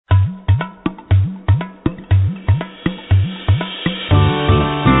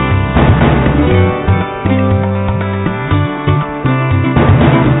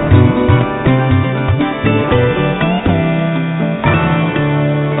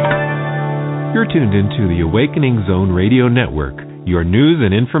You're tuned into the Awakening Zone Radio Network, your news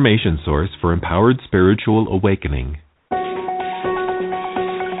and information source for empowered spiritual awakening.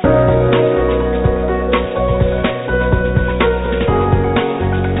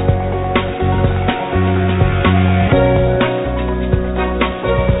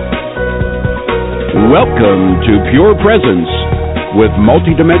 Welcome to Pure Presence with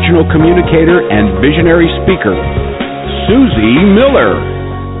multidimensional communicator and visionary speaker, Susie Miller.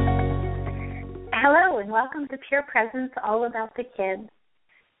 Hello and welcome to Pure Presence, all about the kids.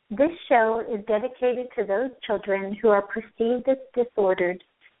 This show is dedicated to those children who are perceived as disordered,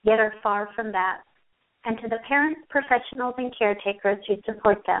 yet are far from that, and to the parents, professionals, and caretakers who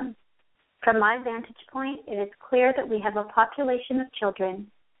support them. From my vantage point, it is clear that we have a population of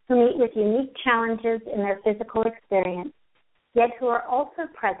children who meet with unique challenges in their physical experience, yet who are also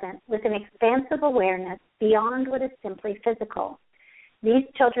present with an expansive awareness beyond what is simply physical. These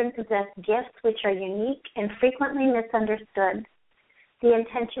children possess gifts which are unique and frequently misunderstood. The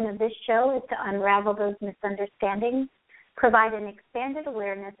intention of this show is to unravel those misunderstandings, provide an expanded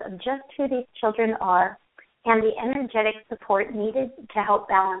awareness of just who these children are, and the energetic support needed to help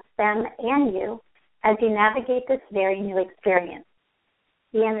balance them and you as you navigate this very new experience.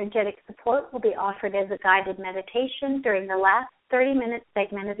 The energetic support will be offered as a guided meditation during the last 30-minute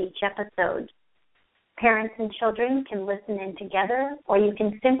segment of each episode. Parents and children can listen in together, or you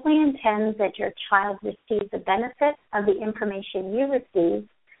can simply intend that your child receive the benefit of the information you receive,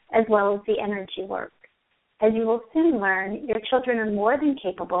 as well as the energy work. As you will soon learn, your children are more than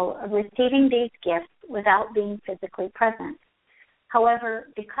capable of receiving these gifts without being physically present. However,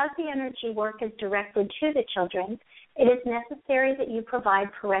 because the energy work is directed to the children, it is necessary that you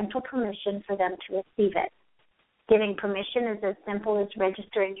provide parental permission for them to receive it. Giving permission is as simple as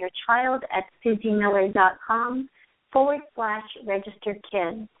registering your child at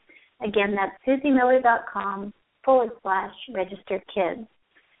SusieMiller.com/registered-kids. Again, that's SusieMiller.com/registered-kids.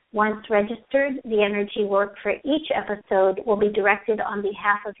 Once registered, the energy work for each episode will be directed on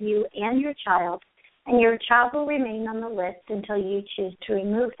behalf of you and your child will remain on the list until you choose to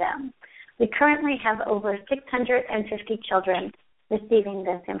remove them. We currently have over 650 children receiving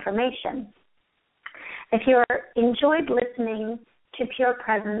this information. If you enjoyed listening to Pure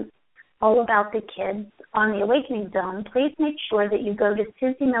Presence, all about the kids on the Awakening Zone, please make sure that you go to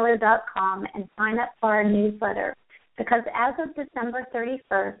SusieMiller.com and sign up for our newsletter, because as of December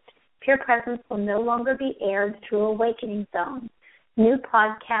 31st, Pure Presence will no longer be aired through Awakening Zone. New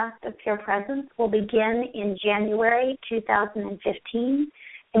podcasts of Pure Presence will begin in January 2015,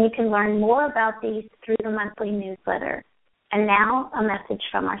 and you can learn more about these through the monthly newsletter. And now, a message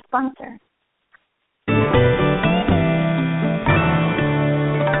from our sponsor.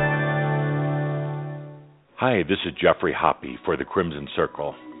 Hi, this is Jeffrey Hoppe for the Crimson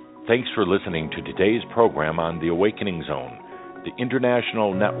Circle. Thanks for listening to today's program on the Awakening Zone, the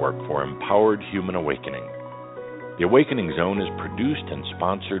international network for empowered human awakening. The Awakening Zone is produced and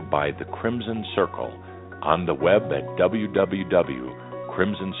sponsored by the Crimson Circle on the web at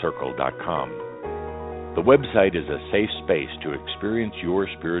www.crimsoncircle.com. The website is a safe space to experience your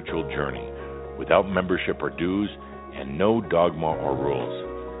spiritual journey without membership or dues and no dogma or rules.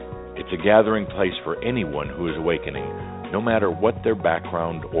 It's a gathering place for anyone who is awakening, no matter what their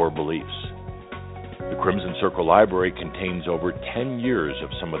background or beliefs. The Crimson Circle Library contains over 10 years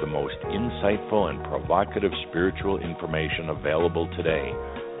of some of the most insightful and provocative spiritual information available today,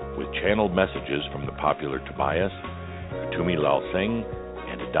 with channeled messages from the popular Tobias, Kutumi Lal Singh,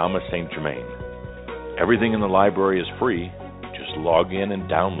 and Adama St. Germain. Everything in the library is free. Just log in and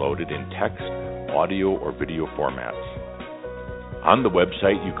download it in text, audio, or video formats. On the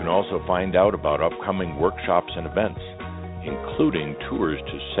website, you can also find out about upcoming workshops and events, including tours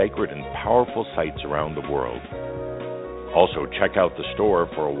to sacred and powerful sites around the world. Also, check out the store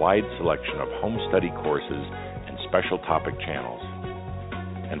for a wide selection of home study courses and special topic channels.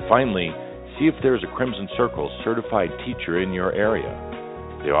 And finally, see if there's a Crimson Circle certified teacher in your area.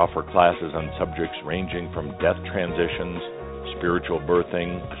 They offer classes on subjects ranging from death transitions, spiritual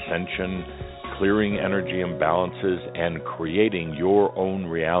birthing, ascension, clearing energy imbalances, and creating your own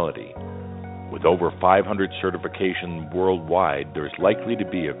reality. With over 500 certifications worldwide, there's likely to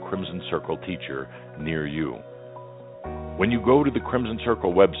be a Crimson Circle teacher near you. When you go to the Crimson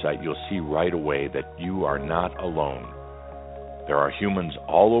Circle website, you'll see right away that you are not alone. There are humans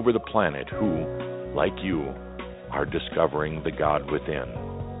all over the planet who, like you, are discovering the God within.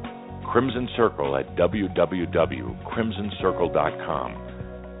 Crimson Circle at www.crimsoncircle.com,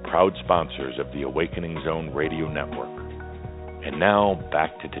 proud sponsors of the Awakening Zone Radio Network. And now,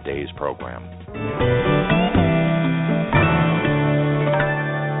 back to today's program.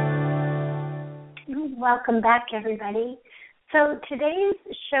 Welcome back, everybody. So today's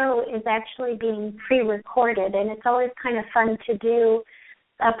show is actually being pre-recorded, and it's always kind of fun to do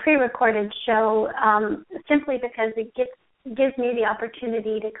a pre-recorded show simply because it gives me the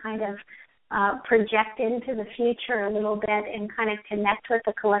opportunity to kind of project into the future a little bit and kind of connect with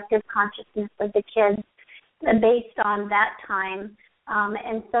the collective consciousness of the kids based on that time.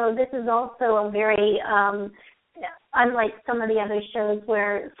 And so this is also a very, unlike some of the other shows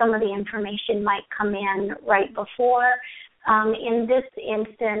where some of the information might come in right before, in this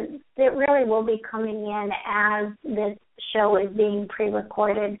instance, it really will be coming in as this show is being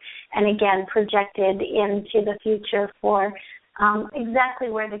pre-recorded and, again, projected into the future for exactly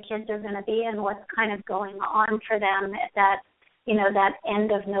where the kids are going to be and what's kind of going on for them at that, that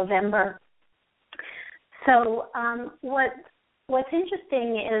end of November. So what's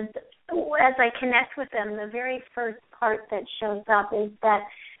interesting is as I connect with them, the very first part that shows up is that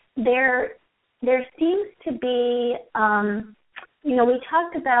there seems to be, we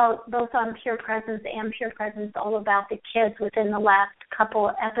talked about both on Pure Presence and Pure Presence all about the kids within the last couple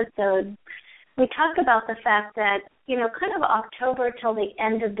of episodes. We talked about the fact that, kind of October till the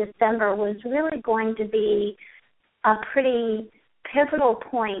end of December was really going to be a pretty pivotal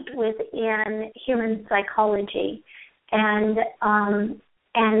point within human psychology. And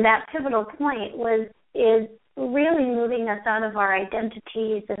that pivotal point is really moving us out of our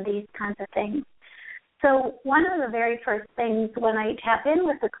identities and these kinds of things. So one of the very first things when I tap in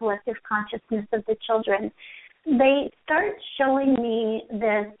with the collective consciousness of the children, they start showing me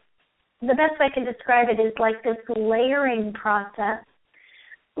this. The best way I can describe it is like this layering process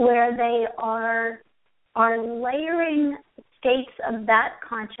where they are layering states of that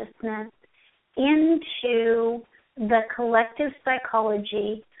consciousness into the collective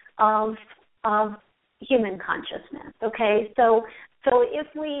psychology of human consciousness. Okay, so if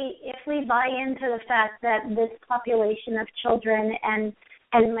we buy into the fact that this population of children and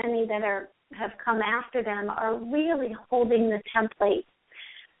many that have come after them are really holding the template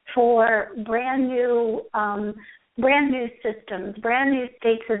for brand new systems, brand new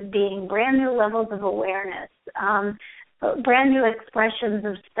states of being, brand new levels of awareness, brand new expressions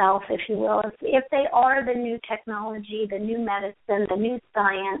of self, if you will. If they are the new technology, the new medicine, the new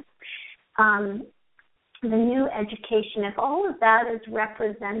science, the new education, if all of that is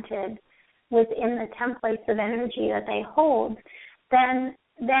represented within the templates of energy that they hold, then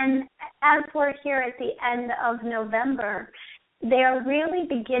as we're here at the end of November, they're really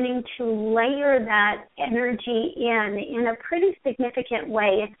beginning to layer that energy in a pretty significant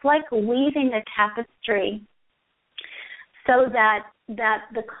way. It's like weaving a tapestry so that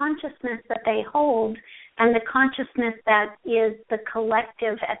the consciousness that they hold and the consciousness that is the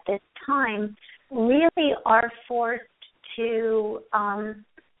collective at this time really are forced to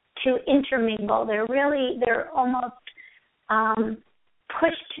intermingle. They're almost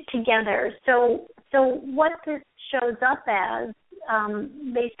pushed together. So what this shows up as,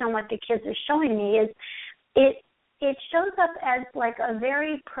 based on what the kids are showing me, is it shows up as like a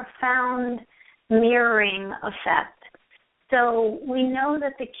very profound mirroring effect. So we know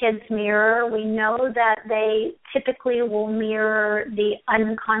that the kids mirror. We know that they typically will mirror the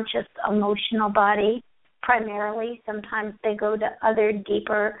unconscious emotional body primarily. Sometimes they go to other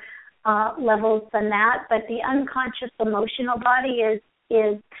deeper levels than that. But the unconscious emotional body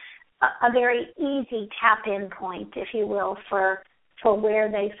is a very easy tap-in point, if you will, for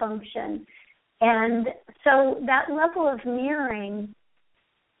where they function. And so that level of mirroring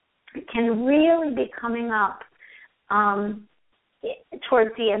can really be coming up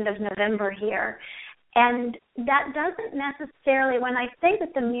towards the end of November here. And that doesn't necessarily, when I say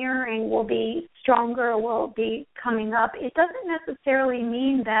that the mirroring will be stronger, will be coming up, it doesn't necessarily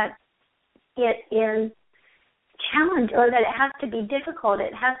mean that it is challenge or that it has to be difficult.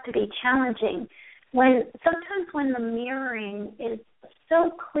 It has to be challenging. Sometimes when the mirroring is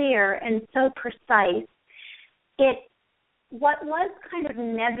so clear and so precise, what was kind of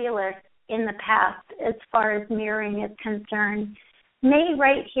nebulous in the past as far as mirroring is concerned may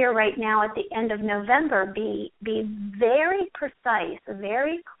right here, right now, at the end of November be very precise,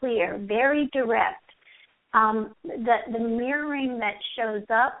 very clear, very direct. The mirroring that shows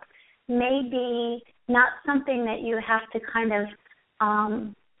up may be not something that you have to kind of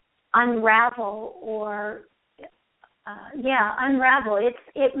unravel or unravel.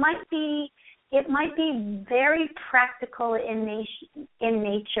 It might be very practical in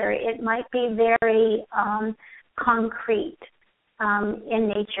nature. It might be very concrete in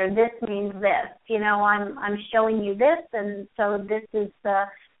nature. This means this. I'm showing you this, and so this is the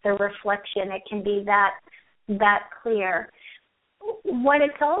reflection. It can be that clear. what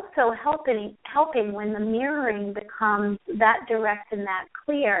it's also helping when the mirroring becomes that direct and that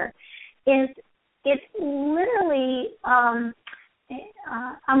clear is it's literally, I'm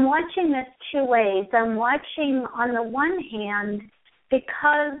watching this two ways. I'm watching, on the one hand,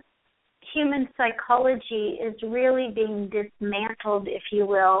 because human psychology is really being dismantled, if you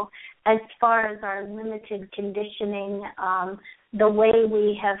will, as far as our limited conditioning, the way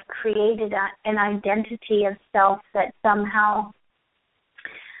we have created an identity of self that somehow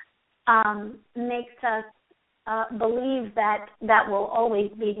makes us believe that that will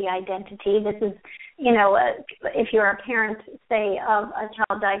always be the identity. This is, if you're a parent, say, of a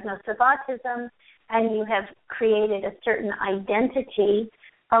child diagnosed with autism, and you have created a certain identity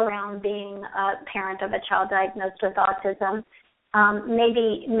around being a parent of a child diagnosed with autism,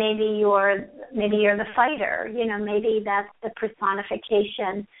 maybe you're the fighter. Maybe that's the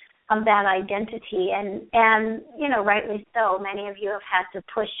personification of that identity, and rightly so. Many of you have had to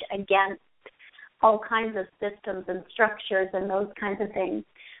push against all kinds of systems and structures and those kinds of things.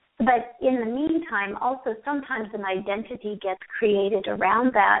 But in the meantime, also sometimes an identity gets created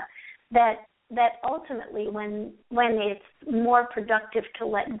around that ultimately when it's more productive to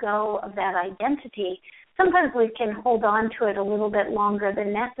let go of that identity, sometimes we can hold on to it a little bit longer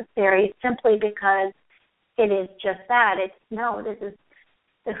than necessary simply because it is just that. This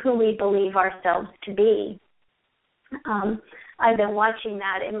is who we believe ourselves to be. I've been watching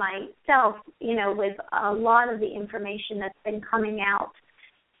that in myself, with a lot of the information that's been coming out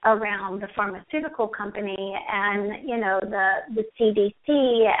around the pharmaceutical company and, the CDC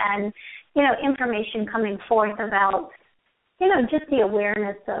and, information coming forth about, just the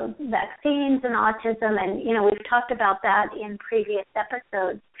awareness of vaccines and autism. And, we've talked about that in previous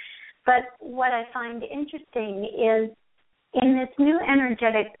episodes. But what I find interesting is in this new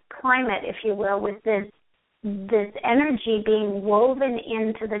energetic climate, if you will, with this energy being woven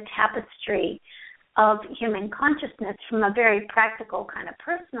into the tapestry of human consciousness from a very practical kind of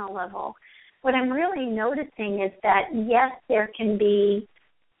personal level, what I'm really noticing is that, yes, there can be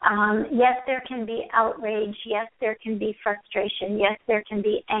outrage, yes, there can be frustration, yes, there can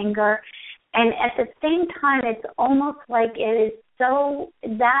be anger, and at the same time, it's almost like it is so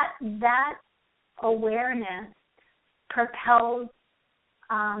that awareness propels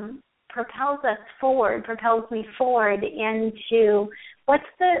us forward, propels me forward into what's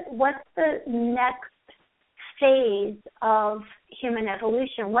the next phase of human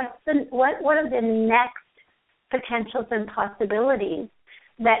evolution? What are the next potentials and possibilities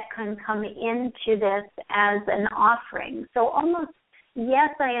that can come into this as an offering? So almost, yes,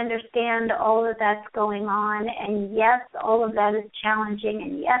 I understand all of that's going on, and yes, all of that is challenging,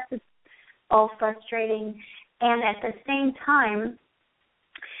 and yes, it's all frustrating, and at the same time,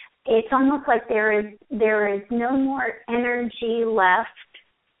 it's almost like there is no more energy left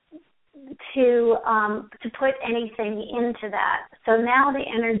to put anything into that. So now the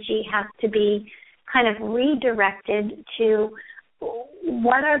energy has to be kind of redirected to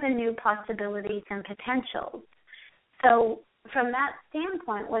what are the new possibilities and potentials. So from that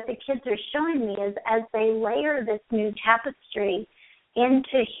standpoint, what the kids are showing me is as they layer this new tapestry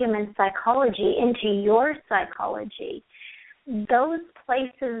into human psychology, into your psychology, those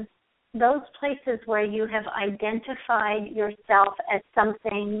places where you have identified yourself as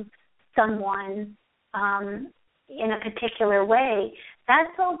something, someone, in a particular way,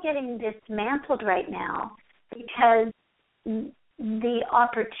 that's all getting dismantled right now because the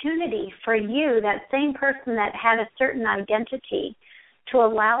opportunity for you, that same person that had a certain identity, to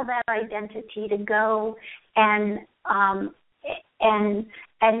allow that identity to go and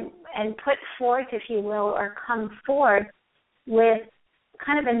put forth, if you will, or come forth with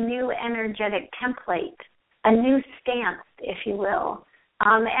kind of a new energetic template, a new stance, if you will,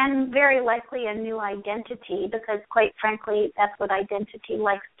 and very likely a new identity, because quite frankly, that's what identity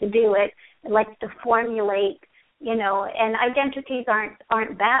likes to do. It likes to formulate, and identities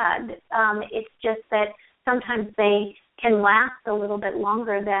aren't bad. It's just that sometimes they can last a little bit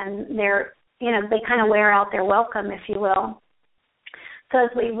longer than they kind of wear out their welcome, if you will. So as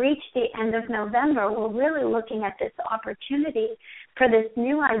we reach the end of November, we're really looking at this opportunity for this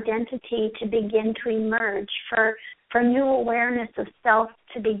new identity to begin to emerge, for new awareness of self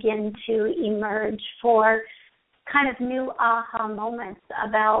to begin to emerge, for kind of new aha moments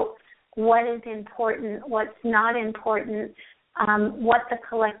about what is important, what's not important, what the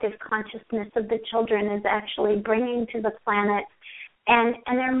collective consciousness of the children is actually bringing to the planet. And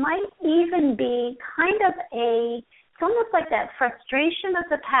there might even be kind of it's almost like that frustration of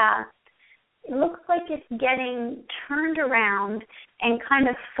the past. It looks like it's getting turned around and kind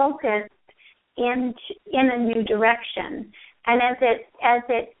of focused in a new direction. And as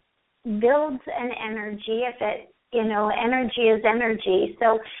it builds an energy, energy is energy.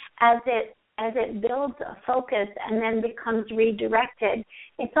 So as it builds a focus and then becomes redirected,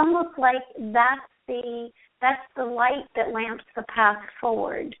 it's almost like that's the light that lamps the path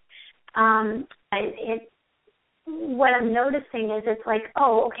forward. What I'm noticing is it's like,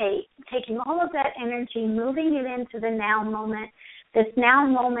 taking all of that energy, moving it into the now moment. This now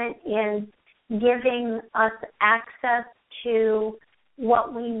moment is giving us access to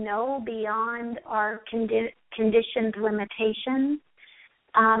what we know beyond our conditioned limitations.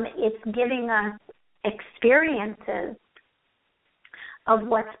 It's giving us experiences of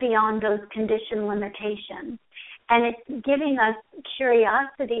what's beyond those conditioned limitations. And it's giving us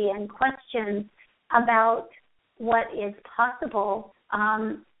curiosity and questions about what is possible.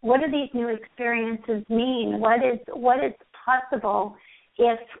 What do these new experiences mean? What is possible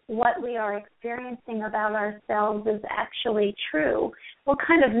if what we are experiencing about ourselves is actually true? What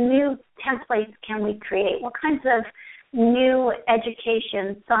kind of new templates can we create? What kinds of new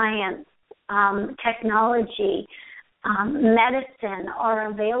education, science, technology, medicine are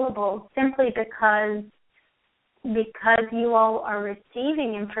available simply because you all are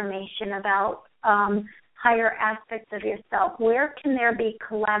receiving information about higher aspects of yourself? Where can there be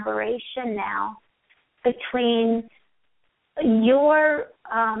collaboration now between your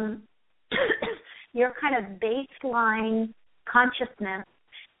kind of baseline consciousness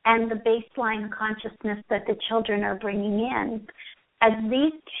and the baseline consciousness that the children are bringing in? As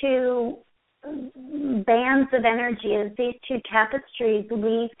these two bands of energy, as these two tapestries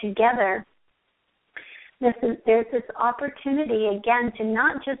weave together, there's this opportunity, again, to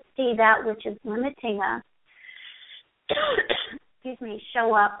not just see that which is limiting us,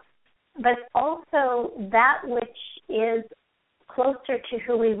 show up, but also that which is closer to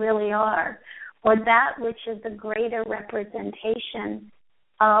who we really are, or that which is a greater representation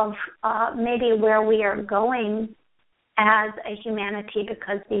of maybe where we are going as a humanity,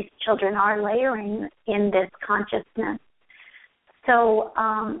 because these children are layering in this consciousness. So,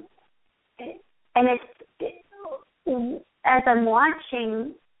 and as I'm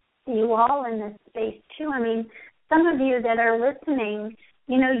watching you all in this space too, some of you that are listening,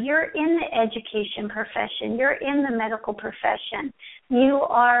 you're in the education profession, you're in the medical profession, you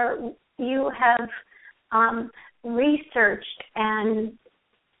have researched and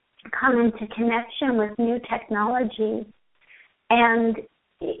come into connection with new technologies, and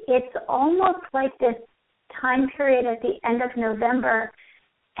it's almost like this time period at the end of November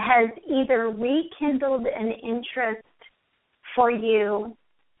has either rekindled an interest for you.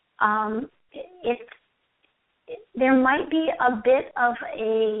 There might be a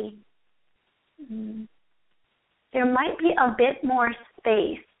bit more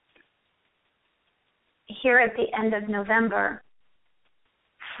space here at the end of November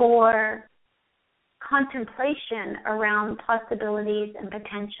for contemplation around possibilities and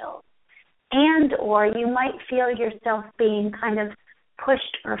potential. And or you might feel yourself being kind of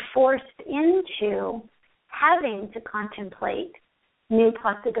pushed or forced into having to contemplate new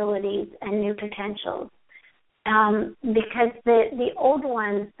possibilities and new potentials. Because the old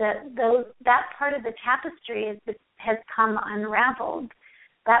ones, that part of the tapestry has come unraveled.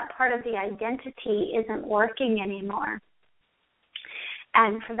 That part of the identity isn't working anymore.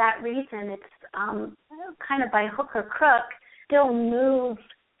 And for that reason, it's kind of by hook or crook, still move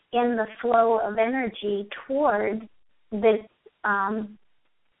in the flow of energy toward this,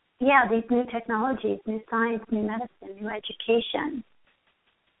 these new technologies, new science, new medicine, new education.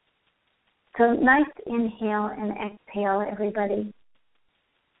 So nice inhale and exhale, everybody.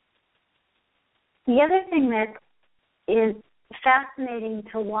 The other thing that is fascinating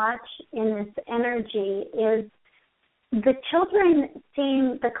to watch in this energy is the children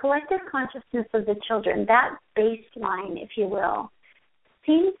the collective consciousness of the children, that baseline, if you will,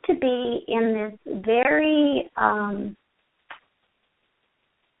 seems to be in this very, I'm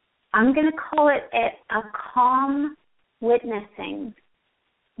going to call it a calm witnessing.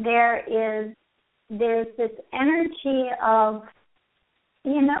 There's this energy of,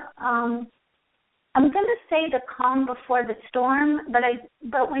 I'm going to say the calm before the storm, but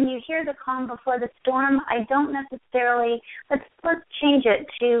when you hear the calm before the storm, I don't necessarily, let's change it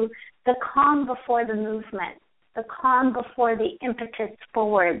to the calm before the movement, the calm before the impetus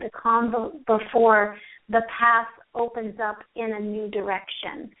forward, the calm before the path opens up in a new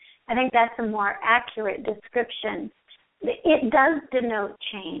direction. I think that's a more accurate description. It does denote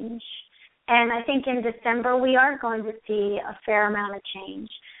change, and I think in December we are going to see a fair amount of change.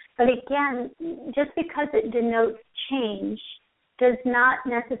 But again, just because it denotes change does not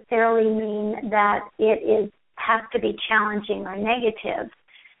necessarily mean that it is has to be challenging or negative.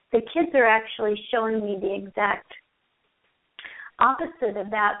 The kids are actually showing me the exact opposite of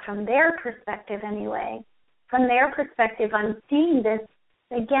that from their perspective anyway. From their perspective, I'm seeing this,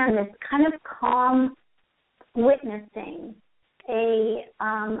 again, this kind of calm witnessing,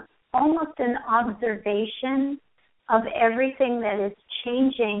 almost an observation of everything that is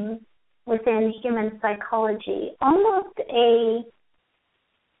changing within human psychology, almost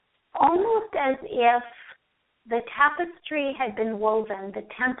as if the tapestry had been woven, the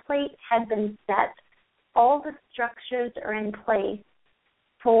template had been set, all the structures are in place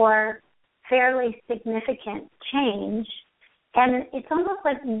for fairly significant change, and it's almost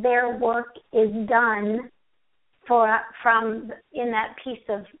like their work is done from in that piece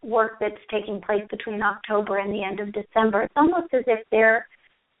of work that's taking place between October and the end of December. It's almost as if their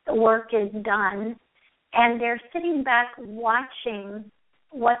work is done, and they're sitting back watching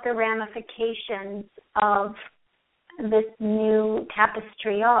what the ramifications of this new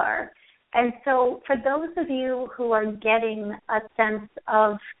tapestry are. And so for those of you who are getting a sense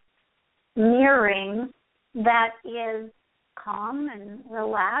of mirroring that is calm and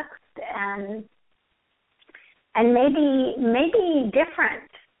relaxed and maybe different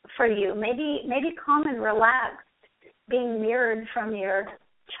for you, maybe calm and relaxed, being mirrored from your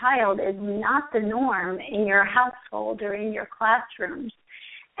child is not the norm in your household or in your classrooms.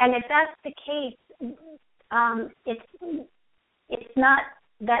 And if that's the case, it's not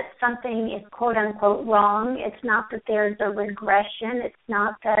that something is quote unquote wrong. It's not that there's a regression. It's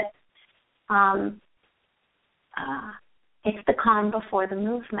not that it's the calm before the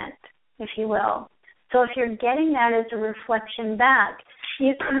movement, if you will. So if you're getting that as a reflection back,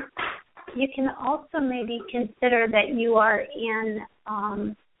 you can also maybe consider that you are in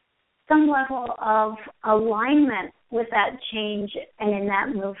some level of alignment with that change and in that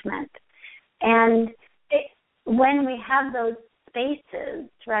movement. And when we have those spaces,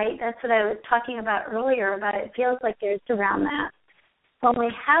 right, that's what I was talking about earlier, about it feels like there's around that. When we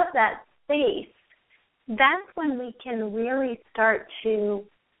have that space, that's when we can really start to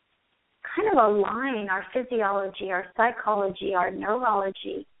kind of align our physiology, our psychology, our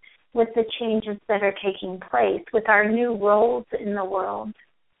neurology with the changes that are taking place, with our new roles in the world,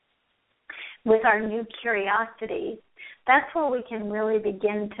 with our new curiosities. That's where we can really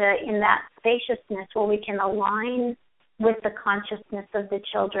begin to, in that spaciousness, where we can align with the consciousness of the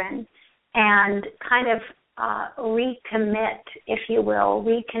children and kind of recommit, if you will,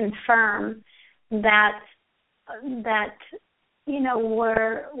 reconfirm that you know,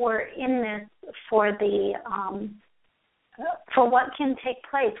 we're in this for the for what can take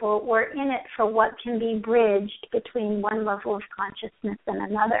place. We're in it for what can be bridged between one level of consciousness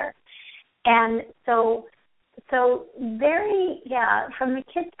and another. And so very, from the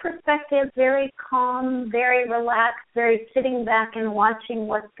kids' perspective, very calm, very relaxed, very sitting back and watching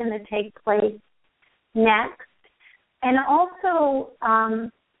what's going to take place next. And also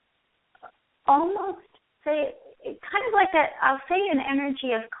almost say, kind of like I'll say an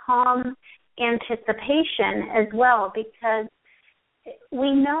energy of calm anticipation as well, because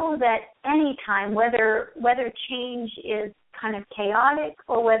we know that any time, whether change is kind of chaotic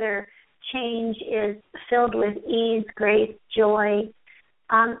or whether change is filled with ease, grace, joy,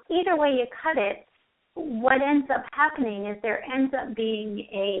 either way you cut it, what ends up happening is there ends up being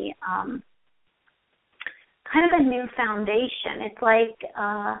a kind of a new foundation. It's like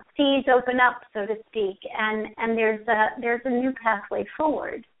seas open up, so to speak, and there's a new pathway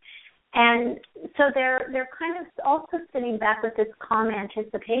forward. And so they're kind of also sitting back with this calm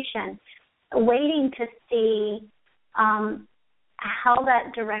anticipation, waiting to see how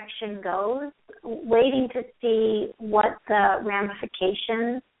that direction goes, waiting to see what the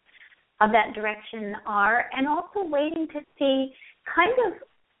ramifications of that direction are, and also waiting to see kind of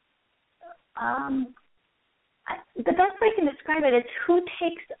the best way I can describe it is who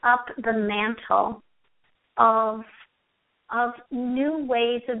takes up the mantle of new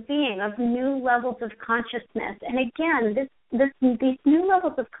ways of being, of new levels of consciousness. And again, these new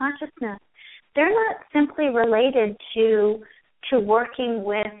levels of consciousness, they're not simply related to working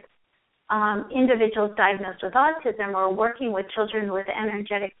with individuals diagnosed with autism or working with children with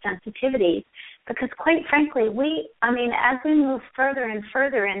energetic sensitivity, because quite frankly, as we move further and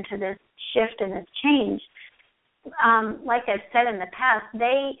further into this shift and this change, like I've said in the past,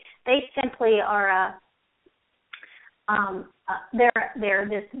 they simply are they're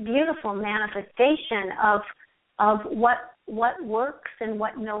this beautiful manifestation of what works and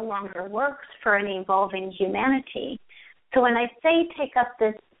what no longer works for an evolving humanity. So when I say take up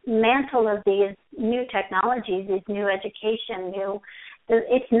this mantle of these new technologies, these new education, new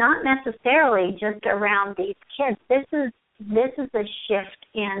it's not necessarily just around these kids. This is a shift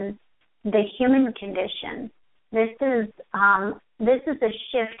in the human condition. This is a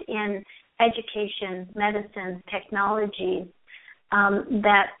shift in education, medicine, technologies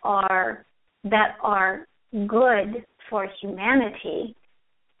that are good for humanity,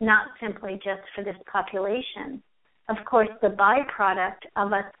 not simply just for this population. Of course, the byproduct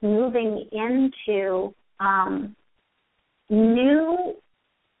of us moving into new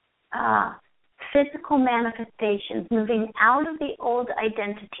physical manifestations, moving out of the old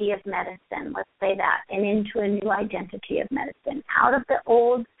identity of medicine, let's say that, and into a new identity of medicine, out of the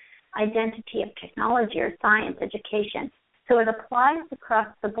old identity of technology or science, education. So it applies across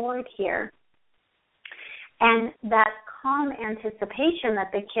the board here. And that calm anticipation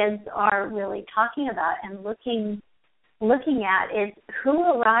that the kids are really talking about and looking at is who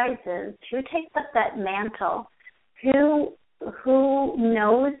arises, who takes up that mantle, who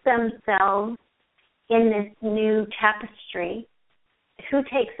knows themselves in this new tapestry, who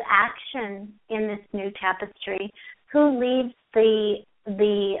takes action in this new tapestry, who leaves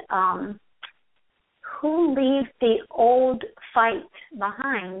the old fight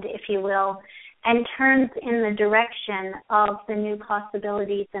behind, if you will, and turns in the direction of the new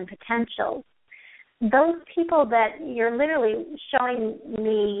possibilities and potentials. Those people that you're literally showing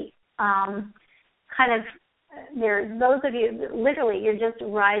me those of you, literally, you're just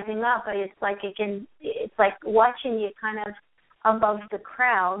rising up. It's like watching you kind of above the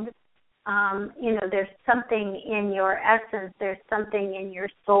crowd. There's something in your essence, there's something in your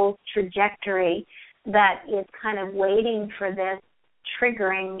soul's trajectory that is kind of waiting for this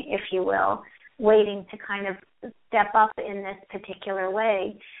triggering, if you will, waiting to kind of step up in this particular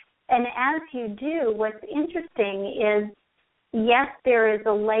way. And as you do, what's interesting is, yes, there is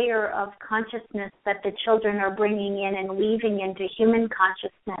a layer of consciousness that the children are bringing in and weaving into human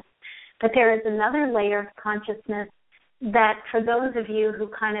consciousness, but there is another layer of consciousness that for those of you who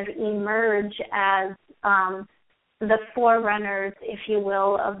kind of emerge as the forerunners, if you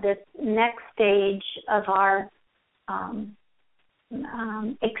will, of this next stage of our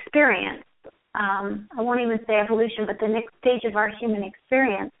experience, I won't even say evolution, but the next stage of our human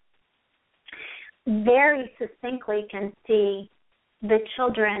experience, very succinctly can see the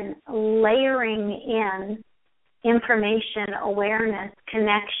children layering in information, awareness,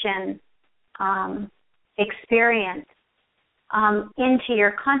 connection, experience into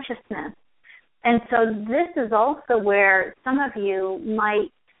your consciousness. And so this is also where some of you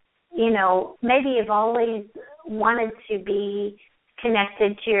might, maybe you've always wanted to be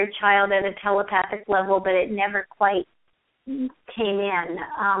connected to your child at a telepathic level, but it never quite came in,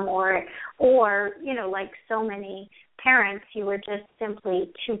 or like so many parents, you were just simply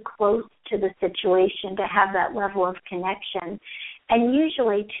too close to the situation to have that level of connection. And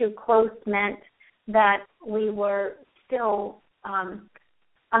usually too close meant that we were still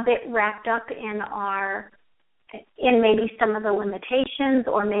a bit wrapped up in maybe some of the limitations,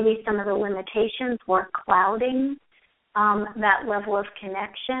 or maybe some of the limitations were clouding that level of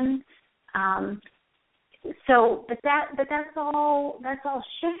connection. But that's all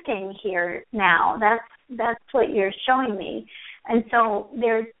shifting here now. That's what you're showing me. And so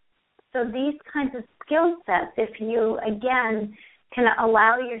these kinds of skill sets, if you again can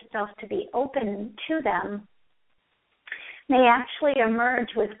allow yourself to be open to them, may actually emerge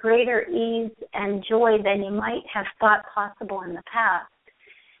with greater ease and joy than you might have thought possible in the past.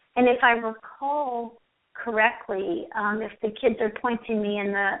 And if I recall correctly, if the kids are pointing me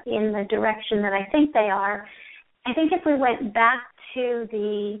in the direction that I think they are, I think if we went back to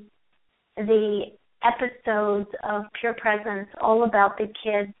the episodes of Pure Presence all about the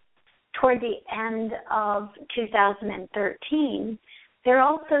kids toward the end of 2013, there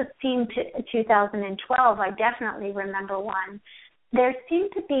also seemed to 2012. I definitely remember one. There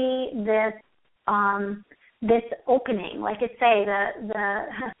seemed to be this opening, like I say,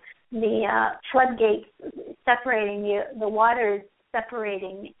 the floodgates separating you, the waters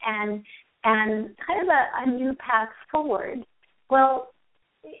separating, and kind of a new path forward. Well,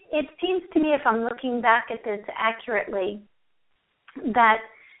 it seems to me, if I'm looking back at this accurately, that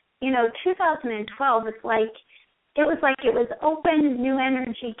 2012 it was open, new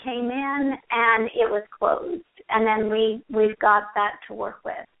energy came in, and it was closed, and then we've got that to work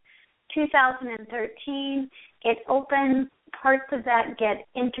with. 2013, it opens, parts of that get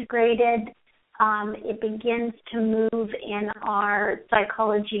integrated. It begins to move in our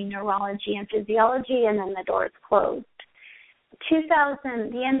psychology, neurology, and physiology, and then the door is closed.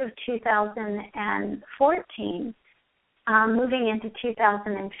 The end of 2014, moving into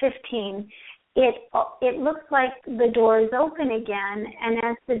 2015, it looks like the doors open again, and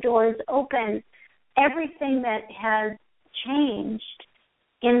as the doors open, everything that has changed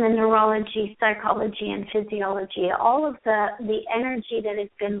in the neurology, psychology, and physiology, all of the energy that has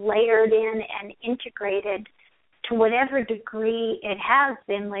been layered in and integrated to whatever degree it has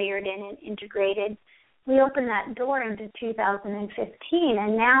been layered in and integrated, we open that door into 2015,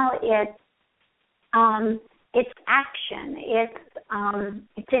 and now it's action, it's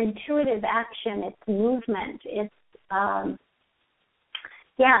intuitive action, it's movement, it's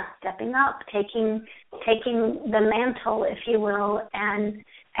stepping up, taking the mantle, if you will, and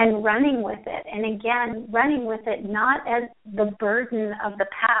running with it. And again, running with it not as the burden of the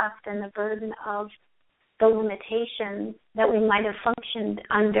past and the burden of the limitations that we might have functioned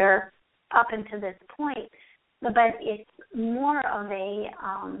under up until this point, but it's more of a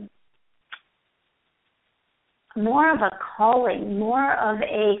calling, more of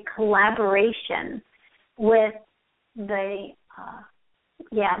a collaboration with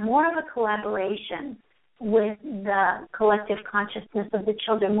more of a collaboration with the collective consciousness of the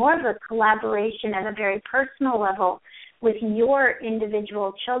children, more of a collaboration at a very personal level with your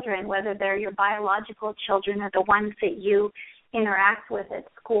individual children, whether they're your biological children or the ones that you interact with at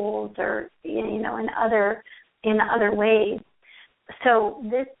schools or in other ways. So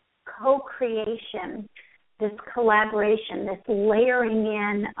this co-creation, this collaboration, this layering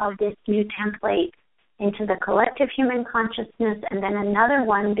in of this new template into the collective human consciousness, and then another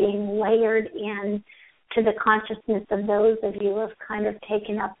one being layered in to the consciousness of those of you who have kind of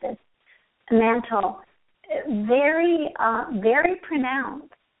taken up this mantle. Very, very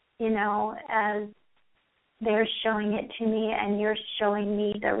pronounced, as they're showing it to me and you're showing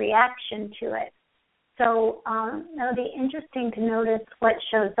me the reaction to it. So it'll be interesting to notice what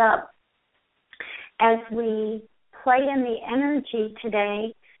shows up as we play in the energy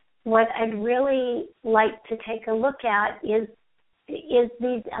today. What I'd really like to take a look at is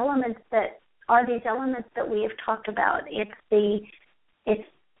these elements that we have talked about. Let's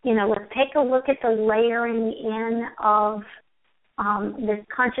take a look at the layering in of this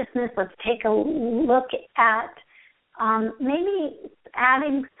consciousness. Let's take a look at maybe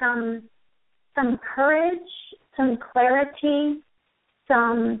adding some courage, some clarity,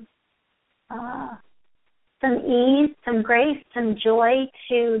 some ease, some grace, some joy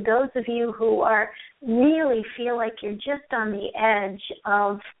to those of you who really feel like you're just on the edge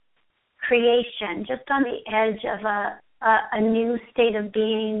of creation, just on the edge of a new state of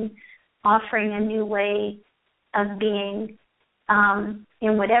being, offering a new way of being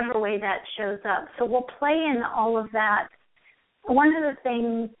in whatever way that shows up. So we'll play in all of that. One of the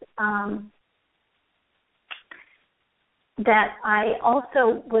things that I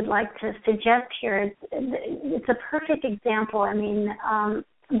also would like to suggest here is it's a perfect example. I mean,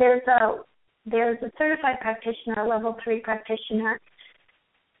 there's a certified practitioner, level 3 practitioner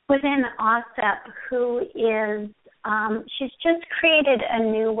within OSEP who is she's just created a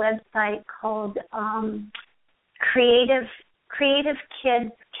new website called Creative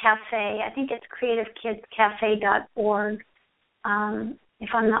Kids Cafe. I think it's creativekidscafe.org. If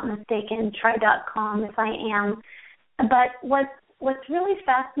I'm not mistaken, try.com if I am. But what's really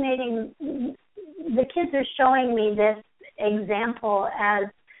fascinating, the kids are showing me this example as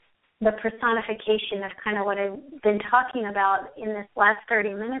the personification of kind of what I've been talking about in this last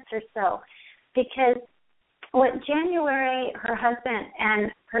 30 minutes or so, because what January, her husband,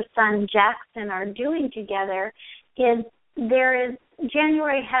 and her son Jackson are doing together is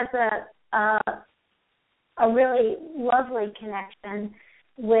January has a really lovely connection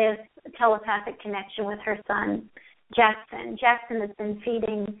with telepathic connection with her son Jackson. Jackson has been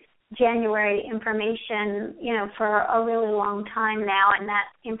feeding January information, for a really long time now, and that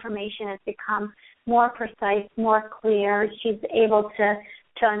information has become more precise, more clear. She's able to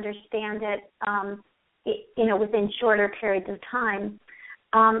understand it, within shorter periods of time.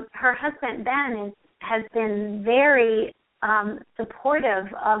 Her husband Ben has been very supportive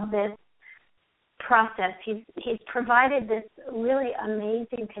of this process. He's provided this really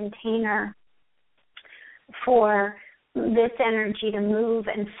amazing container for this energy to move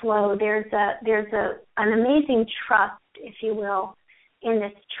and flow. There's an amazing trust, if you will, in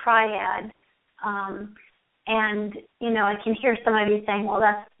this triad. And I can hear some of you saying, well,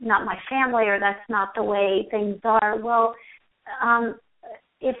 that's not my family, or that's not the way things are. Well,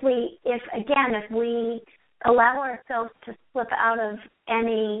 if we allow ourselves to slip out of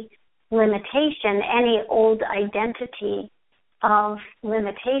any limitation, any old identity of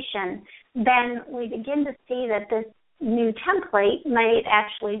limitation, then we begin to see that this new template might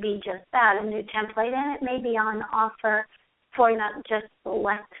actually be just that, a new template, and it may be on offer for not just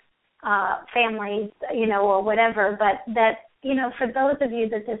select families, or whatever, but that, for those of you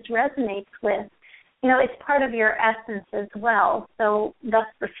that this resonates with, it's part of your essence as well. So thus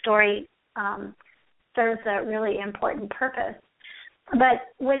the story serves a really important purpose.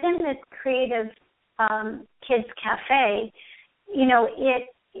 But within this creative kids cafe,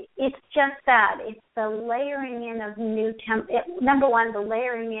 it's just that. It's the layering in of new number one, the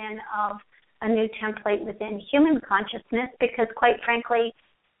layering in of a new template within human consciousness, because quite frankly,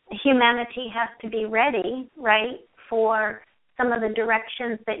 humanity has to be ready, right, for some of the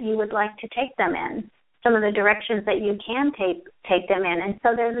directions that you would like to take them in, some of the directions that you can take them in. And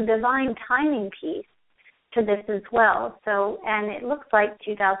so there's a divine timing piece to this as well. So, and it looks like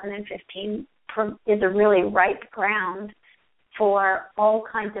 2015 is a really ripe ground for all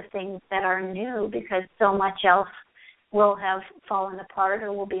kinds of things that are new, because so much else will have fallen apart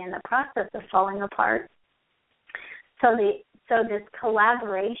or will be in the process of falling apart. So this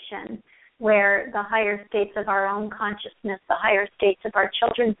collaboration where the higher states of our own consciousness, the higher states of our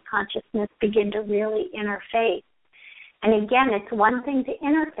children's consciousness begin to really interface. And again, it's one thing to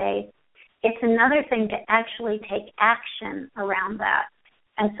interface, it's another thing to actually take action around that.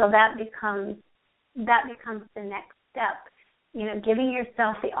 And so that becomes the next step, giving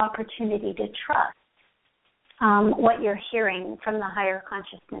yourself the opportunity to trust what you're hearing from the higher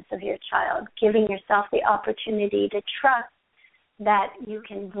consciousness of your child, giving yourself the opportunity to trust that you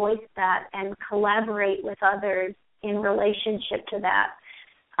can voice that and collaborate with others in relationship to that.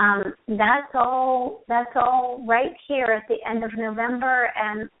 That's all right here at the end of November,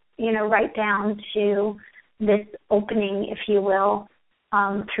 and right down to this opening, if you will,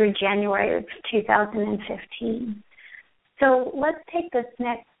 through January of 2015. So let's take this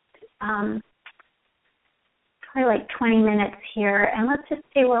next probably like 20 minutes here, and let's just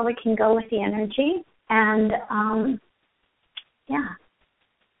see where we can go with the energy and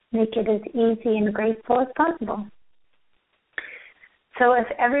make it as easy and graceful as possible. So if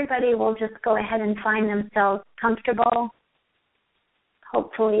everybody will just go ahead and find themselves comfortable,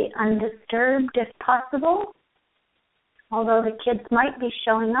 hopefully undisturbed if possible, although the kids might be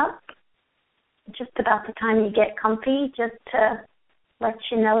showing up just about the time you get comfy, just to let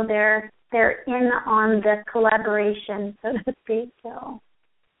you know they're in on the collaboration, so to speak. So,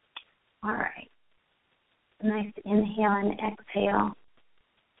 all right. Nice inhale and exhale.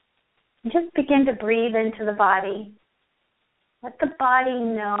 Just begin to breathe into the body. Let the body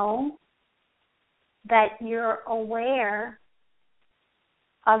know that you're aware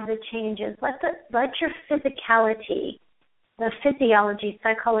of the changes. Let your physicality, the physiology,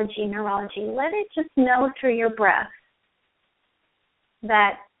 psychology, neurology, let it just know through your breath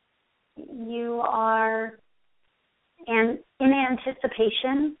that you are in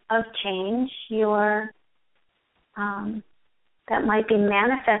anticipation of change. You're that might be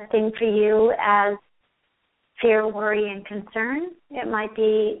manifesting for you as fear, worry, and concern. It might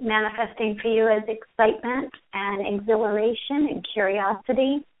be manifesting for you as excitement and exhilaration and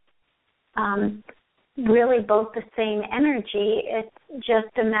curiosity. Really both the same energy. It's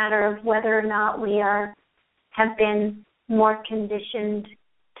just a matter of whether or not we have been more conditioned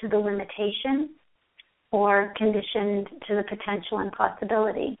to the limitation or conditioned to the potential and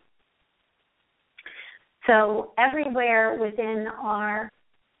possibility. So everywhere within our,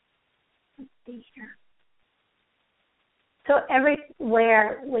 So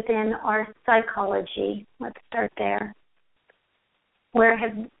everywhere within our psychology, let's start there, where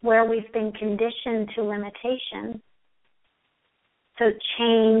we've been conditioned to limitation, so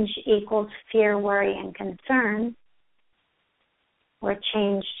change equals fear, worry, and concern, where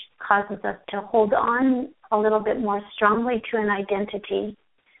change causes us to hold on a little bit more strongly to an identity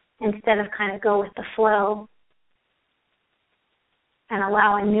instead of kind of go with the flow and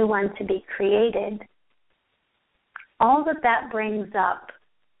allow a new one to be created. All that brings up,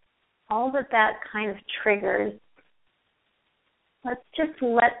 all that kind of triggers, let's just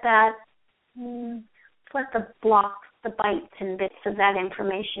let the blocks, the bites and bits of that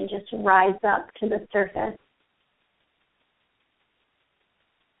information just rise up to the surface.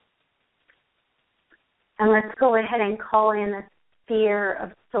 And let's go ahead and call in a sphere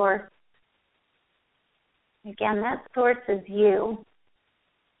of source. Again, that source is you.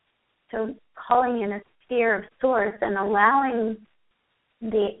 So calling in a sphere of source and allowing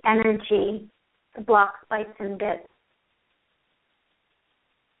the energy, the blocks, bites, and bits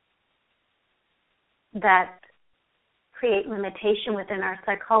that create limitation within our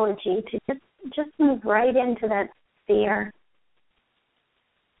psychology to just move right into that sphere.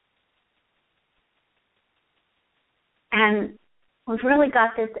 And we've really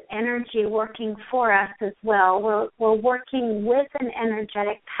got this energy working for us as well. We're working with an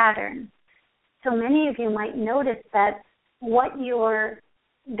energetic pattern. So many of you might notice that what you're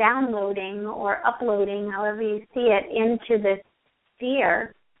downloading or uploading, however you see it, into this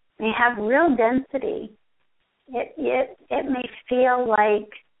sphere may have real density. It may feel like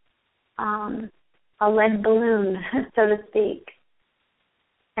a lead balloon, so to speak.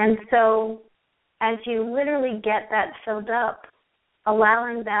 And so as you literally get that filled up,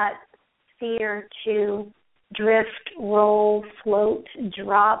 allowing that sphere to drift, roll, float,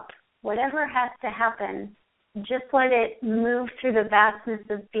 drop, whatever has to happen, just let it move through the vastness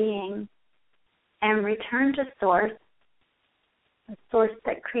of being and return to source, the source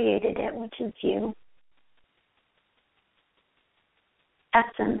that created it, which is you.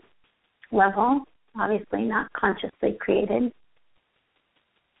 Essence level, obviously not consciously created.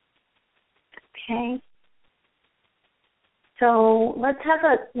 Okay. So let's have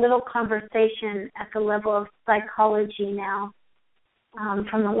a little conversation at the level of psychology now,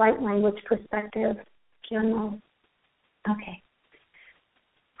 from a light language perspective. Okay.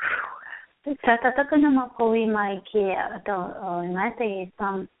 Sa tataka na makowi mai kia ato imate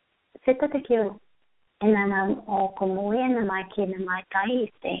sam sita te kio inana o komoe na mai kia na mai tai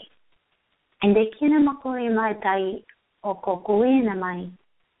iste. And de kia na makowi mai tai o kokui na mai.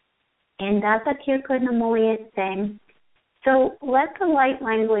 And data kia na moe iste. So let the light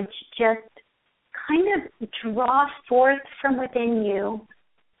language just kind of draw forth from within you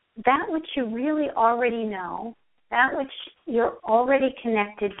that which you really already know, that which you're already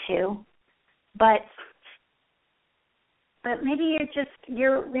connected to, but maybe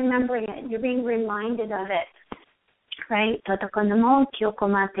you're remembering it, you're being reminded of it, right? Tatakonomo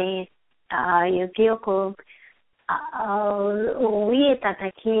kyokomate yukioko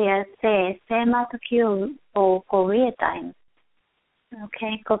uietatakia se matakyo o koreatain.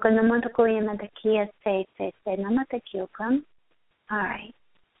 Okay, kokonomo koyamatakia se namatakyokan. All right.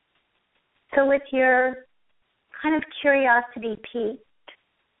 So with your kind of curiosity peaked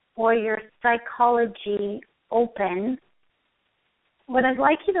or your psychology open, what I'd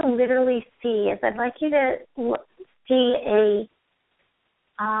like you to literally see is I'd like you to see a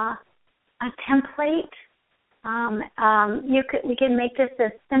template. We can make this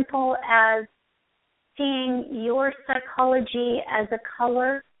as simple as seeing your psychology as a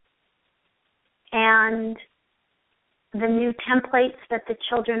color and the new templates that the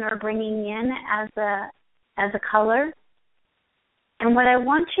children are bringing in as a color. And what I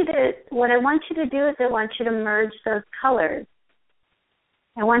want you to do is I want you to merge those colors.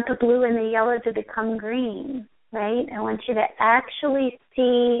 I want the blue and the yellow to become green, right? I want you to actually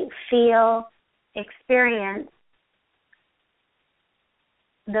see, feel, experience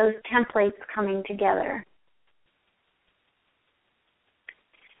those templates coming together.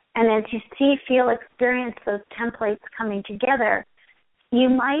 And as you see, feel, experience those templates coming together, you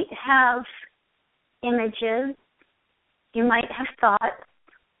might have images, you might have thoughts,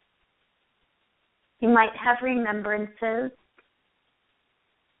 you might have remembrances,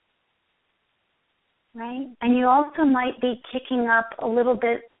 right? And you also might be kicking up a little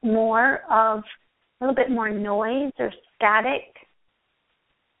bit more noise or static,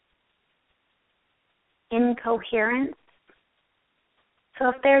 incoherence. So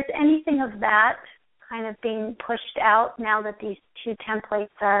if there's anything of that kind of being pushed out now that these two templates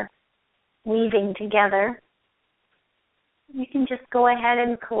are weaving together, you can just go ahead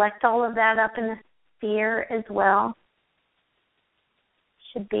and collect all of that up in the sphere as well.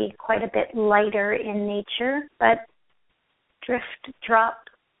 Should be quite a bit lighter in nature, but drift, drop,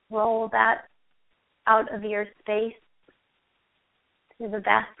 roll that out of your space to the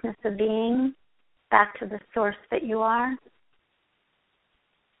vastness of being, back to the source that you are.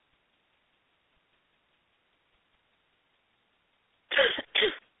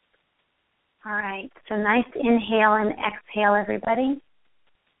 All right, so nice inhale and exhale, everybody.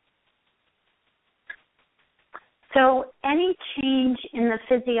 So any change in the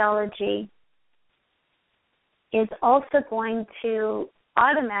physiology is also going to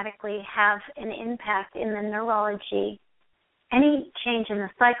automatically have an impact in the neurology. Any change in the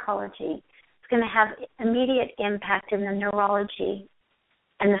psychology is going to have immediate impact in the neurology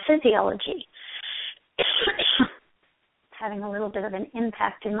and the physiology. Having a little bit of an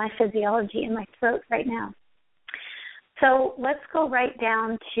impact in my physiology in my throat right now. So let's go right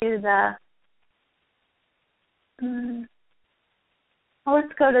down to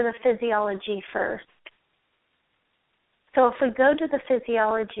let's go to the physiology first. So if we go to the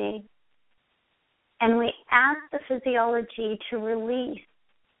physiology and we ask the physiology to release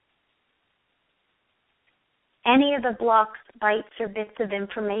any of the blocks, bytes, or bits of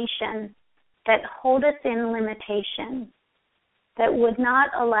information that hold us in limitation, that would not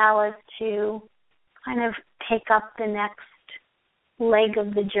allow us to kind of take up the next leg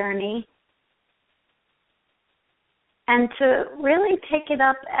of the journey, and to really take it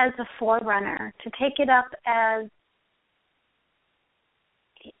up as a forerunner, to take it up as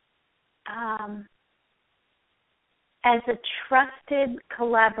a trusted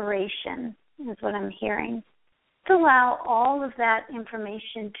collaboration, is what I'm hearing. To allow all of that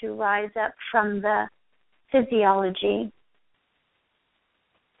information to rise up from the physiology.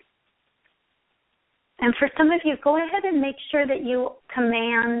 And for some of you, go ahead and make sure that you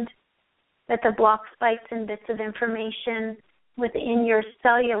command that the blocks, bytes, and bits of information within your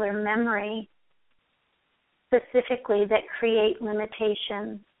cellular memory specifically that create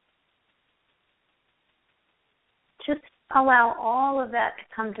limitations. Just allow all of that to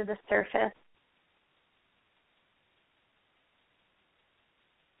come to the surface.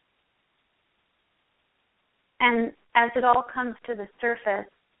 And as it all comes to the surface,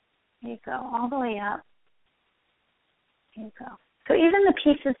 you go all the way up. You go. So even the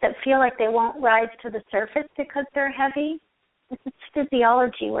pieces that feel like they won't rise to the surface because they're heavy, this is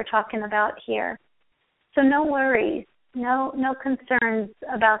physiology we're talking about here. So no worries, no concerns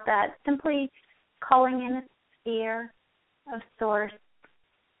about that. Simply calling in a sphere of source.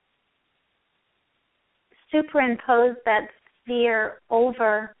 Superimpose that sphere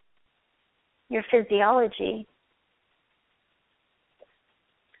over your physiology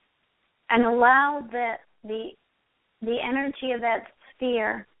and allow the energy of that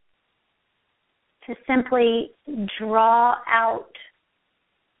sphere to simply draw out,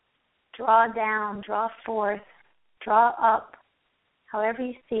 draw down, draw forth, draw up, however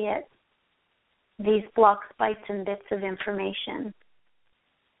you see it, these blocks, bytes, and bits of information.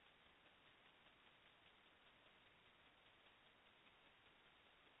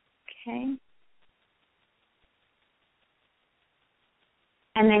 Okay.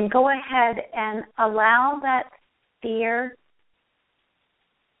 And then go ahead and allow that sphere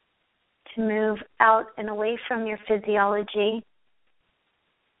to move out and away from your physiology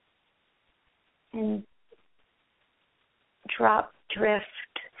and drop, drift,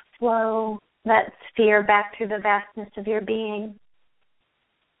 flow that sphere back through the vastness of your being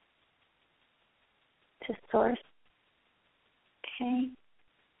to source. Okay.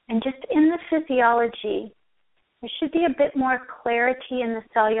 And just in the physiology, there should be a bit more clarity in the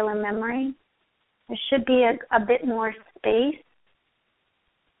cellular memory. There should be a bit more space,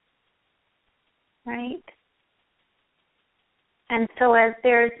 right? And so as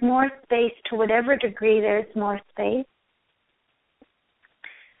there's more space, to whatever degree there's more space,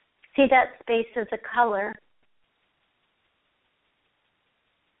 see that space as a color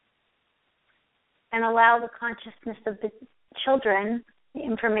and allow the consciousness of the children, the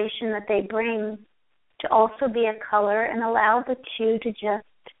information that they bring, to also be a color, and allow the two to just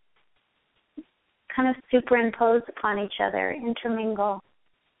kind of superimpose upon each other, intermingle,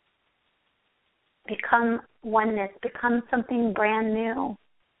 become oneness, become something brand new.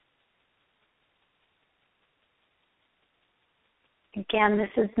 Again,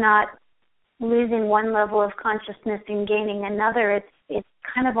 this is not losing one level of consciousness and gaining another. It's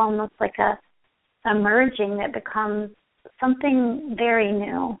kind of almost like a merging that becomes something very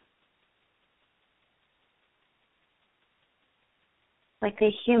new. Like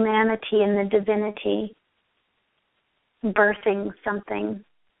the humanity and the divinity birthing something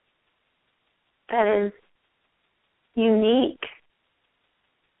that is unique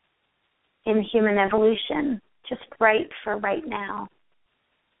in human evolution, just right for right now.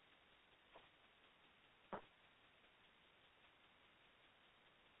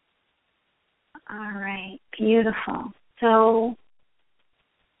 All right, beautiful. So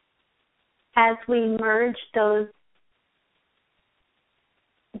as we merge those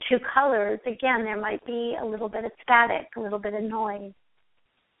two colors, again, there might be a little bit of static, a little bit of noise.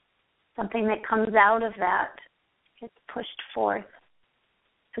 Something that comes out of that gets pushed forth.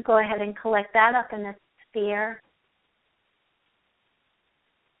 So go ahead and collect that up in the sphere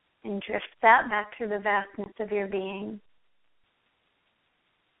and drift that back through the vastness of your being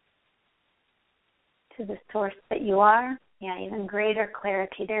to the source that you are. Yeah, even greater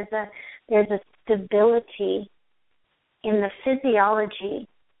clarity. There's a stability in the physiology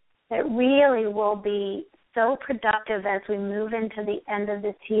that really will be so productive as we move into the end of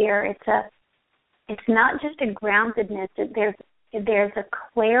this year. It's not just a groundedness. There's a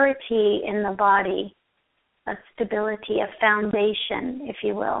clarity in the body, a stability, a foundation, if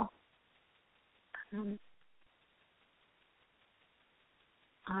you will. All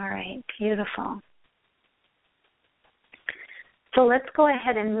right, beautiful. So let's go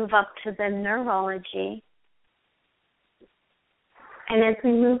ahead and move up to the neurology. And as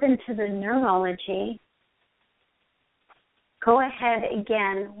we move into the neurology, go ahead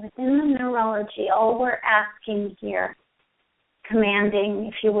again, within the neurology, all we're asking here, commanding,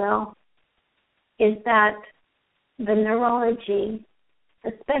 if you will, is that the neurology,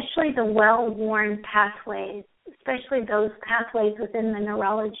 especially the well-worn pathways, especially those pathways within the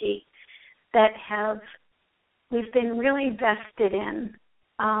neurology that we've been really vested in,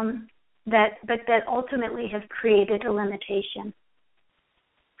 but that ultimately have created a limitation.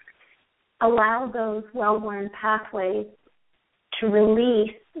 Allow those well-worn pathways to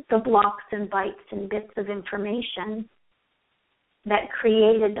release the blocks and bytes and bits of information that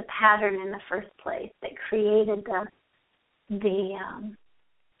created the pattern in the first place, that created the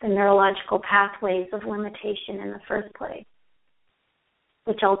neurological pathways of limitation in the first place,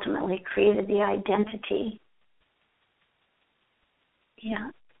 which ultimately created the identity.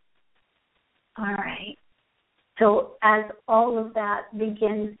 Yeah. All right. So as all of that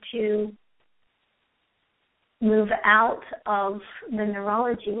begins to move out of the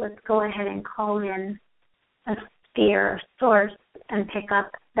neurology, let's go ahead and call in a sphere source and pick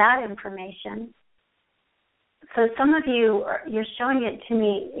up that information. So some of you, you're showing it to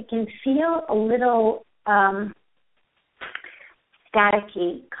me, it can feel a little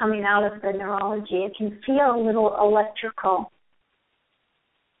staticky coming out of the neurology. It can feel a little electrical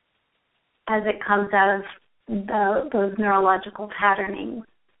as it comes out of those neurological patternings.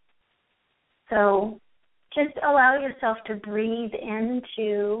 So just allow yourself to breathe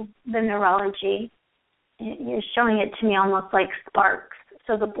into the neurology. You're showing it to me almost like sparks.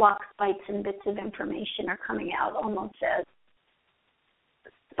 So the blocks, bytes, and bits of information are coming out almost as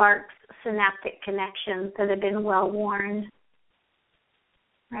sparks, synaptic connections that have been well worn,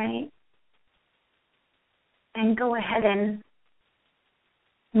 right? And go ahead and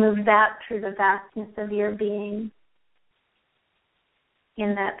move that through the vastness of your being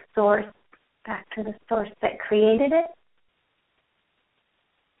in that source, back to the source that created it.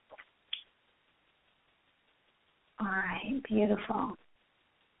 All right, beautiful.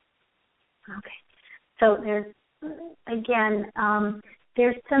 Okay, so there's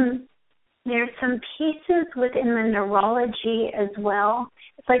some pieces within the neurology as well.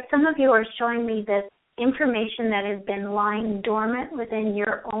 It's like some of you are showing me this information that has been lying dormant within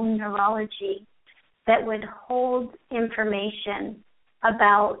your own neurology that would hold information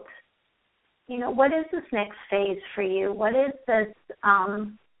about, what is this next phase for you? What is this?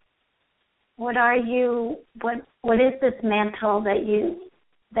 What is this mantle that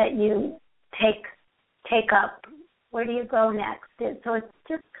you take up? Where do you go next? So it's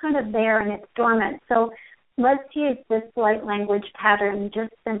just kind of there and it's dormant. So let's use this light language pattern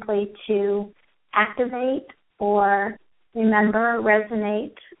just simply to activate or remember,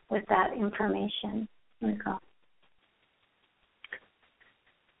 resonate with that information. Here we go.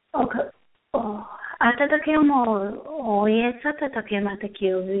 Okay. 温けもおえさたたけまた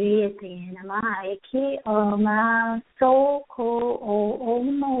きをびえてなまえきおまそうこおお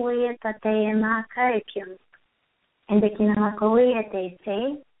もえたてまかえきゅんえんできなまこえていせ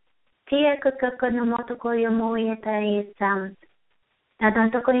ティアクカクのもとこよもえたいさんなど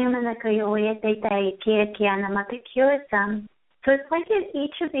んとこよまなかよえていたいきえきやなまたきよさん So it's like at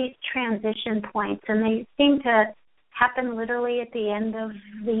each of these transition points, and they seem to happen literally at the end of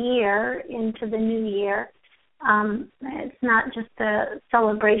the year into the new year. It's not just a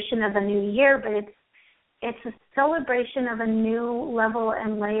celebration of a new year, but it's a celebration of a new level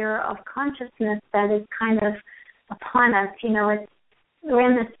and layer of consciousness that is kind of upon us. We're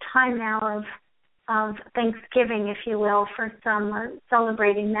in this time now of Thanksgiving, if you will, for some, or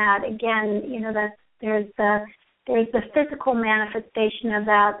celebrating that. Again, that there's the physical manifestation of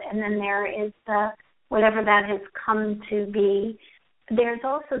that, and then there is the whatever that has come to be. There's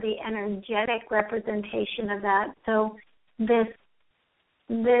also the energetic representation of that. So this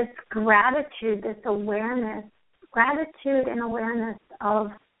gratitude, this awareness, gratitude and awareness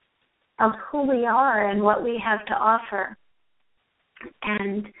of who we are and what we have to offer,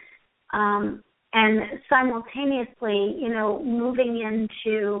 and simultaneously, moving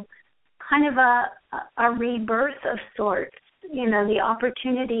into kind of a rebirth of sorts. The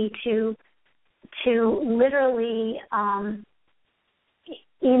opportunity to literally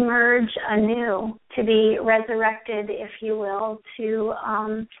emerge anew, to be resurrected, if you will, to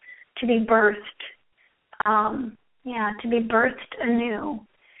be birthed, to be birthed anew.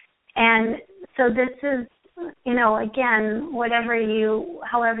 And so this is, again,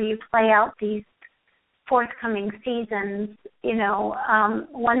 however you play out these forthcoming seasons,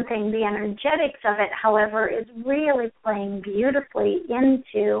 one thing, the energetics of it, however, is really playing beautifully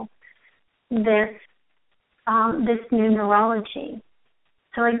into this new neurology.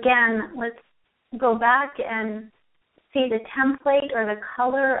 So again, let's go back and see the template or the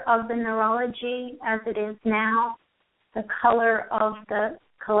color of the neurology as it is now, the color of the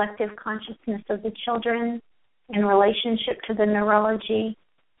collective consciousness of the children in relationship to the neurology,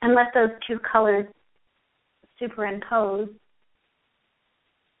 and let those two colors superimpose.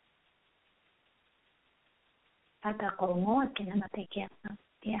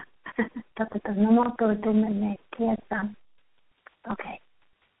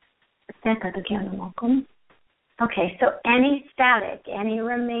 Okay, so any static, any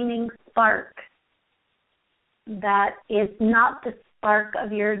remaining spark that is not the spark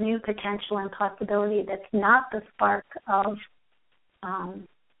of your new potential and possibility, that's not the spark of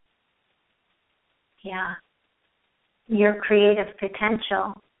your creative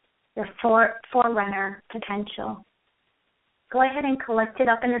potential, your forerunner potential. Go ahead and collect it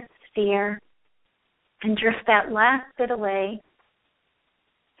up in a sphere and drift that last bit away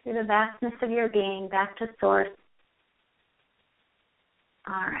through the vastness of your being, back to source.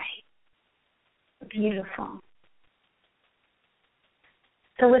 All right. Beautiful.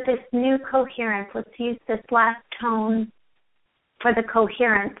 So with this new coherence, let's use this last tone for the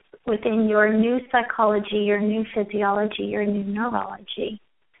coherence within your new psychology, your new physiology, your new neurology.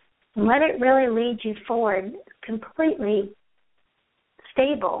 And let it really lead you forward, completely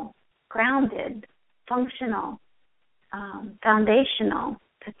stable, grounded, functional, foundational.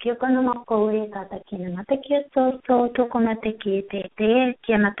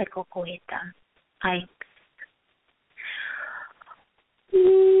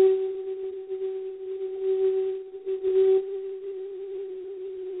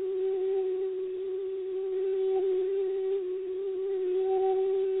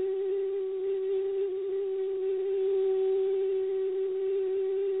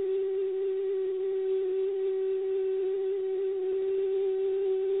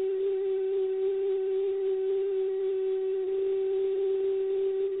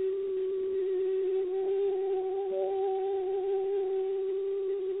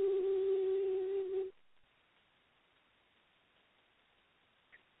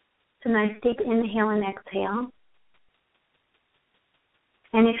 So nice deep inhale and exhale.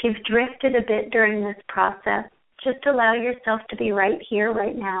 And if you've drifted a bit during this process, just allow yourself to be right here,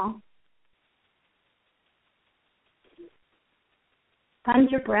 right now. Find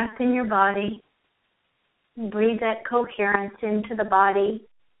your breath in your body. And breathe that coherence into the body.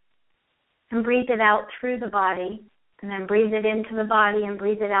 And breathe it out through the body. And then breathe it into the body and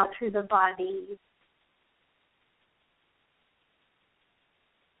breathe it out through the body.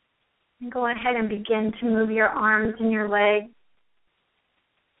 And go ahead and begin to move your arms and your legs.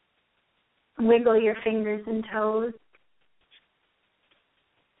 Wiggle your fingers and toes.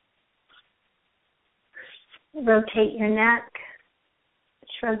 Rotate your neck.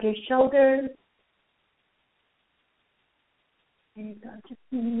 Shrug your shoulders. There you go. Just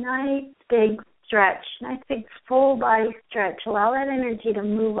a nice big stretch. Nice big full body stretch. Allow that energy to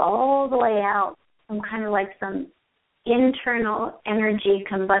move all the way out. Kind of like some internal energy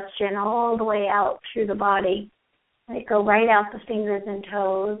combustion all the way out through the body. Let it go right out the fingers and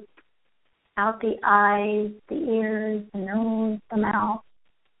toes, out the eyes, the ears, the nose, the mouth,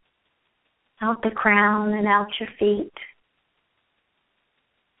 out the crown and out your feet.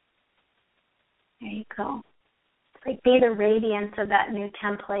 There you go. It's like be the radiance of that new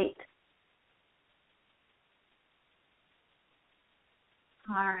template.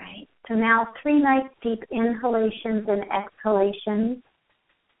 All right. So now 3 nice deep inhalations and exhalations.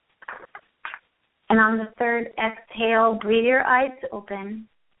 And on the third exhale, breathe your eyes open.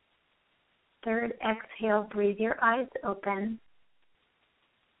 Third exhale, breathe your eyes open.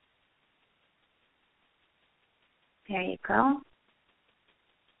 There you go.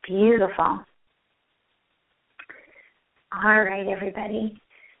 Beautiful. All right, everybody.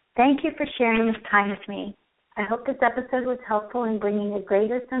 Thank you for sharing this time with me. I hope this episode was helpful in bringing a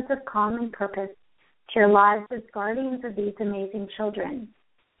greater sense of calm and purpose to your lives as guardians of these amazing children.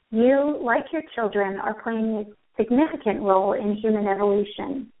 You, like your children, are playing a significant role in human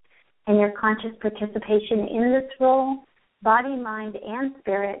evolution, and your conscious participation in this role, body, mind, and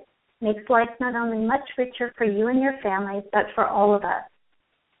spirit, makes life not only much richer for you and your families, but for all of us.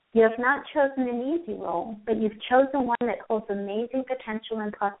 You have not chosen an easy role, but you've chosen one that holds amazing potential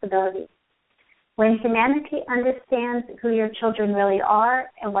and possibilities. When humanity understands who your children really are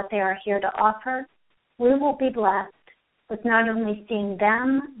and what they are here to offer, we will be blessed with not only seeing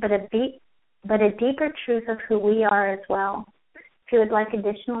them, but a but a deeper truth of who we are as well. If you would like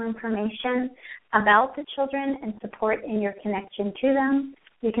additional information about the children and support in your connection to them,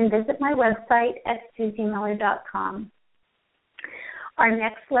 you can visit my website at SusieMiller.com. Our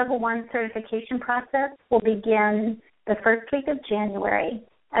next Level 1 certification process will begin the first week of January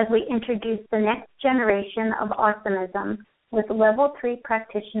as we introduce the next generation of awesomeism with Level 3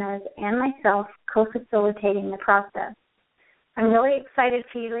 practitioners and myself co-facilitating the process. I'm really excited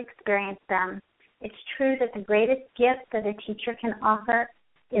for you to experience them. It's true that the greatest gift that a teacher can offer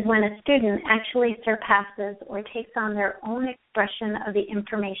is when a student actually surpasses or takes on their own expression of the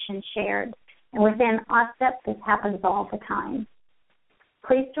information shared. And within OSCEP, this happens all the time.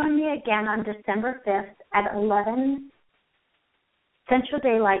 Please join me again on December 5th at 11 Central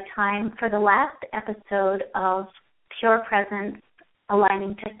Daylight Time for the last episode of Pure Presence,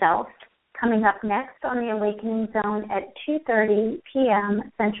 Aligning to Self. Coming up next on the Awakening Zone at 2:30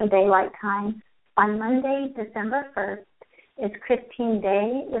 p.m. Central Daylight Time on Monday, December 1st, is Christine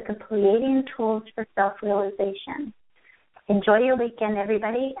Day with the Pleiadian Tools for Self-Realization. Enjoy your weekend,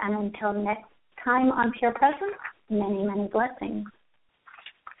 everybody, and until next time on Pure Presence, many, many blessings.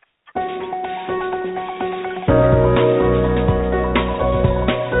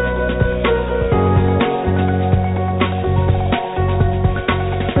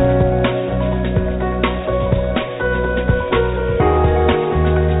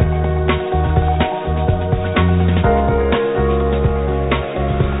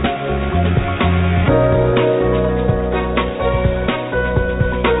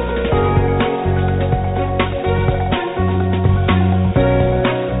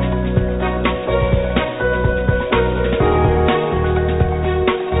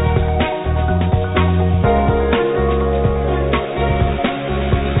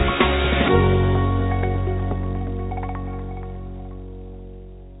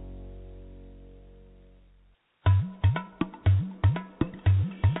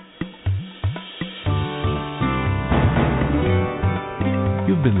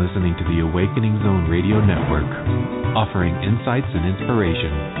 You've been listening to the Awakening Zone Radio Network, offering insights and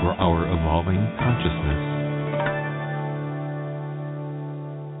inspiration for our evolving consciousness.